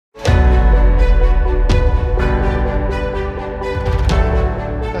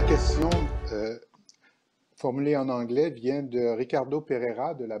formulée en anglais vient de Ricardo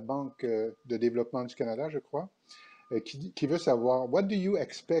Pereira de la Banque de développement du Canada, je crois, qui veut savoir, What do you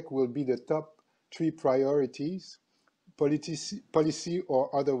expect will be the top 3 priorities, policy or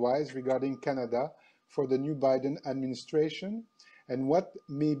otherwise, regarding Canada for the new Biden administration? And what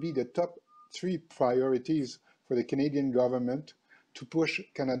may be the top 3 priorities for the Canadian government to push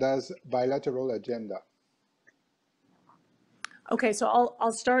Canada's bilateral agenda? Okay, so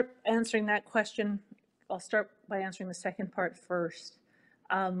I'll start answering that question. I'll start by answering the second part first.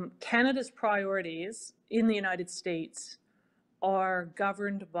 Canada's priorities in the United States are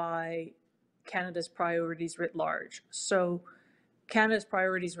governed by Canada's priorities writ large. So Canada's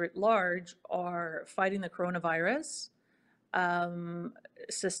priorities writ large are fighting the coronavirus,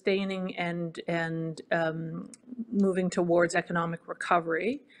 sustaining and moving towards economic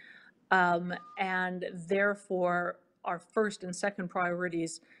recovery, and therefore our first and second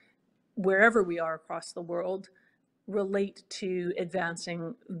priorities, wherever we are across the world, relate to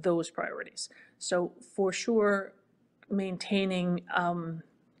advancing those priorities. So for sure, maintaining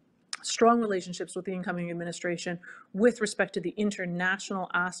strong relationships with the incoming administration with respect to the international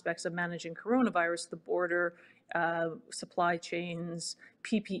aspects of managing coronavirus, the border, supply chains,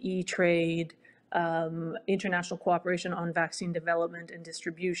 PPE trade, international cooperation on vaccine development and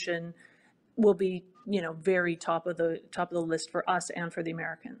distribution will be, very top of the list for us and for the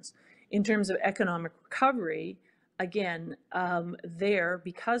Americans. In terms of economic recovery, again,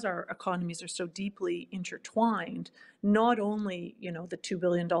 because our economies are so deeply intertwined, not only, the $2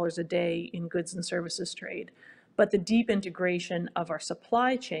 billion a day in goods and services trade, but the deep integration of our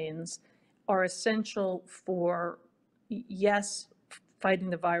supply chains are essential for, yes,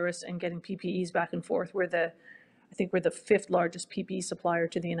 fighting the virus and getting PPEs back and forth. I think we're the 5th largest PPE supplier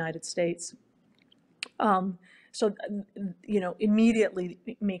to the United States. So, immediately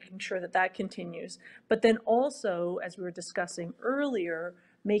making sure that continues. But then also, as we were discussing earlier,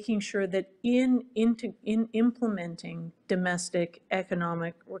 making sure that in implementing domestic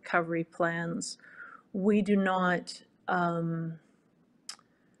economic recovery plans, we do not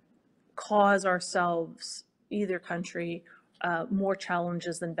cause ourselves, either country, more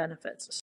challenges than benefits.